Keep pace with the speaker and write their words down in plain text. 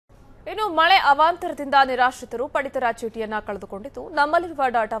ಇನ್ನು ಮಳೆ ಅವಾಂತರದಿಂದ ನಿರಾಶ್ರಿತರು ಪಡಿತರ ಚೀಟಿಯನ್ನ ಕಳೆದುಕೊಂಡಿದ್ದು ನಮ್ಮಲ್ಲಿರುವ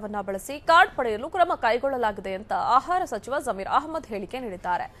ಡಾಟಾವನ್ನ ಬಳಸಿ ಕಾರ್ಡ್ ಪಡೆಯಲು ಕ್ರಮ ಕೈಗೊಳ್ಳಲಾಗಿದೆ ಅಂತ ಆಹಾರ ಸಚಿವ ಜಮೀರ್ ಅಹಮದ್ ಹೇಳಿಕೆ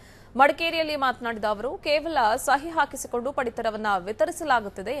ನೀಡಿದ್ದಾರೆ. ಮಡಿಕೇರಿಯಲ್ಲಿ ಮಾತನಾಡಿದ ಅವರು ಕೇವಲ ಸಹಿ ಹಾಕಿಸಿಕೊಂಡು ಪಡಿತರವನ್ನ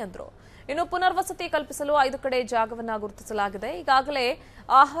ವಿತರಿಸಲಾಗುತ್ತಿದೆ ಎಂದರು. ಇನ್ನು ಪುನರ್ವಸತಿ ಕಲ್ಪಿಸಲು 5 ಕಡೆ ಜಾಗವನ್ನ ಗುರುತಿಸಲಾಗಿದೆ. ಈಗಾಗಲೇ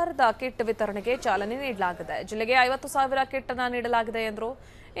ಆಹಾರದ ಕಿಟ್ ವಿತರಣೆಗೆ ಚಾಲನೆ ನೀಡಲಾಗಿದೆ. ಜಿಲ್ಲೆಗೆ 50,000 ಕಿಟ್ ಅನ್ನು ನೀಡಲಾಗಿದೆ ಎಂದರು.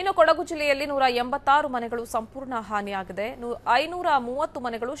 ಇನ್ನು ಕೊಡಗು ಜಿಲ್ಲೆಯಲ್ಲಿ 186 ಮನೆಗಳು ಸಂಪೂರ್ಣ ಹಾನಿಯಾಗಿದೆ. 530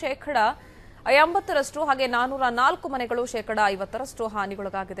 ಮನೆಗಳು ಶೇಕಡಾ 80ರಷ್ಟು ಹಾಗೆ 404 ಮನೆಗಳು ಶೇಕಡಾ 50ರಷ್ಟು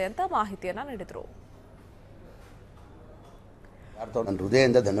ಹಾನಿಗೊಳಗಾಗಿದೆ ಅಂತ ಮಾಹಿತಿಯನ್ನ ನೀಡಿದರು. ನನ್ನ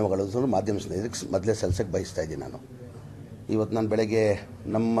ಹೃದಯದಿಂದ ಧನ್ಯವಾದಗಳು ಮಾಧ್ಯಮ ಸ್ನೇಹಿತರಿಗೆ ಮೊದಲೇ ಸಲ್ಲಿಸಕ್ಕೆ ಬಯಸ್ತಾ ಇದ್ದೀನಿ. ಇವತ್ತು ನಾನು ಬೆಳಗ್ಗೆ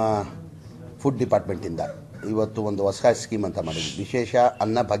ನಮ್ಮ ಫುಡ್ ಡಿಪಾರ್ಟ್ಮೆಂಟಿಂದ ಇವತ್ತು ಒಂದು ಹೊಸ ಸ್ಕೀಮ್ ಅಂತ ಮಾಡಿದ್ವಿ. ವಿಶೇಷ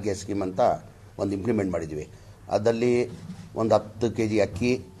ಅನ್ನಭಾಗ್ಯ ಸ್ಕೀಮ್ ಅಂತ ಒಂದು ಇಂಪ್ಲಿಮೆಂಟ್ ಮಾಡಿದ್ವಿ. ಅದರಲ್ಲಿ ಒಂದು 10 kg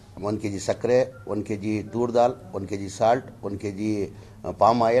ಅಕ್ಕಿ, 1 kg ಸಕ್ಕರೆ, 1 kg toor dal, 1 kg salt, 1 kg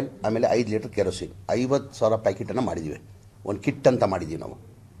palm oil, ಆಮೇಲೆ 5 ಲೀಟರ್ ಕೆರೋಸಿನ್ 50,000 ಪ್ಯಾಕೆಟನ್ನು ಮಾಡಿದ್ವಿ. ಒಂದು ಕಿಟ್ ಅಂತ ಮಾಡಿದ್ದೀವಿ ನಾವು.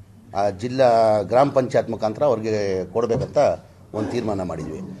 ಆ ಜಿಲ್ಲಾ ಗ್ರಾಮ ಪಂಚಾಯತ್ ಮುಖಾಂತರ ಅವ್ರಿಗೆ ಕೊಡಬೇಕಂತ ಒಂದು ತೀರ್ಮಾನ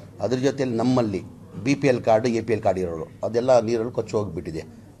ಮಾಡಿದ್ವಿ. ಅದ್ರ ಜೊತೆಯಲ್ಲಿ ನಮ್ಮಲ್ಲಿ BPL ಕಾರ್ಡು APL ಕಾರ್ಡ್ ಇರೋರು ಅದೆಲ್ಲ ನೀರಲ್ಲಿ ಕೊಚ್ಚಿ ಹೋಗಿಬಿಟ್ಟಿದೆ.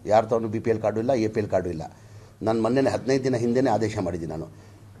 ಯಾರು ತಗೊಂಡು BPL ಕಾರ್ಡು ಇಲ್ಲ, APL ಕಾರ್ಡು ಇಲ್ಲ. ನಾನು ಮೊನ್ನೆ 15 ದಿನ ಹಿಂದೆನೇ ಆದೇಶ ಮಾಡಿದ್ದೀನಿ. ನಾನು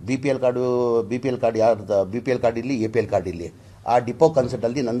BPL ಕಾರ್ಡ್ ಯಾರ್ದು BPL ಕಾರ್ಡ್ ಇಲ್ಲಿ, APL ಕಾರ್ಡ್ ಇಲ್ಲಿ, ಆ ಡಿಪೋ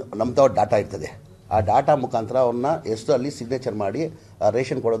ಕನ್ಸಲ್ಟಲ್ಲಿ ನಮ್ಮದು ಡಾಟಾ ಇರ್ತದೆ. ಆ ಡಾಟಾ ಮುಖಾಂತರ ಅವ್ರನ್ನ ಎಷ್ಟು ಅಲ್ಲಿ ಸಿಗ್ನೇಚರ್ ಮಾಡಿ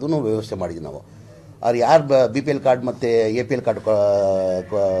ರೇಷನ್ ಕೊಡೋದನ್ನು ವ್ಯವಸ್ಥೆ ಮಾಡಿದ್ವಿ ನಾವು. ಅವ್ರು ಯಾರು BPL ಕಾರ್ಡ್ ಮತ್ತು APL ಕಾರ್ಡ್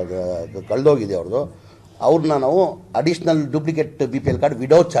ಕಳೆದೋಗಿದೆ ಅವ್ರನ್ನ ನಾವು additional duplicate BPL card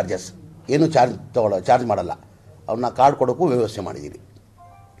without charges, ಏನು ಚಾರ್ಜ್ ಮಾಡಲ್ಲ, ಅವ್ರನ್ನ ಕಾರ್ಡ್ ಕೊಡೋಕ್ಕೂ ವ್ಯವಸ್ಥೆ ಮಾಡಿದ್ದೀವಿ.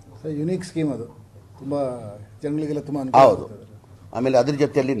 ಯುನೀಕ್ ಸ್ಕೀಮ್ ಅದು, ತುಂಬ ಜನಗಳಿಗೆಲ್ಲ ತುಂಬ ಹೌದು. ಆಮೇಲೆ ಅದ್ರ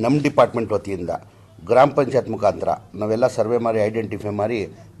ಜೊತೆಯಲ್ಲಿ ನಮ್ಮ ಡಿಪಾರ್ಟ್ಮೆಂಟ್ ವತಿಯಿಂದ ಗ್ರಾಮ ಪಂಚಾಯತ್ ಮುಖಾಂತರ ನಾವೆಲ್ಲ ಸರ್ವೆ ಮಾಡಿ ಐಡೆಂಟಿಫೈ ಮಾಡಿ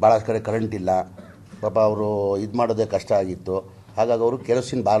ಭಾಳ ಕಡೆ ಕರೆಂಟ್ ಇಲ್ಲ, ಪಾಪ ಅವರು ಇದು ಮಾಡೋದೇ ಕಷ್ಟ ಆಗಿತ್ತು. ಹಾಗಾಗಿ ಅವರು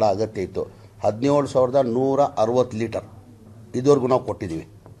ಕೆರೋಸಿನ್ ಭಾಳ ಅಗತ್ಯ ಇತ್ತು. 17,160 ಲೀಟರ್ ಇದುವರೆಗೂ ನಾವು ಕೊಟ್ಟಿದ್ದೀವಿ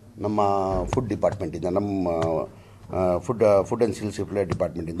ನಮ್ಮ ಫುಡ್ ಡಿಪಾರ್ಟ್ಮೆಂಟಿಂದ, ನಮ್ಮ ಫುಡ್ ಆ್ಯಂಡ್ ಸಿವಿಲ್ ಸಪ್ಲೈ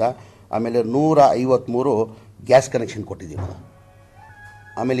ಡಿಪಾರ್ಟ್ಮೆಂಟಿಂದ. ಆಮೇಲೆ 153 ಗ್ಯಾಸ್ ಕನೆಕ್ಷನ್ ಕೊಟ್ಟಿದ್ದೀವಿ ನಾವು.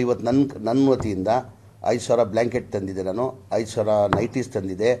 ಆಮೇಲೆ ಇವತ್ತು ನನ್ನ ವತಿಯಿಂದ 5,000 ಬ್ಲ್ಯಾಂಕೆಟ್ ತಂದಿದ್ದೆ ನಾನು, 5,000 ನೈಟೀಸ್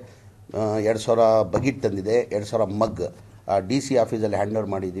ತಂದಿದೆ, 2,000 ಬಗಿಟ್ ತಂದಿದೆ, 2,000 ಮಗ್ DC ಆಫೀಸಲ್ಲಿ ಹ್ಯಾಂಡ್ ಓವರ್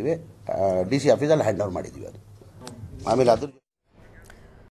ಮಾಡಿದ್ದೀವಿ. DC ಆಫೀಸಲ್ಲಿ ಹ್ಯಾಂಡ್ ಓವರ್ ಮಾಡಿದ್ದೀವಿ ಅದು. ಆಮೇಲೆ ಅದ್ರ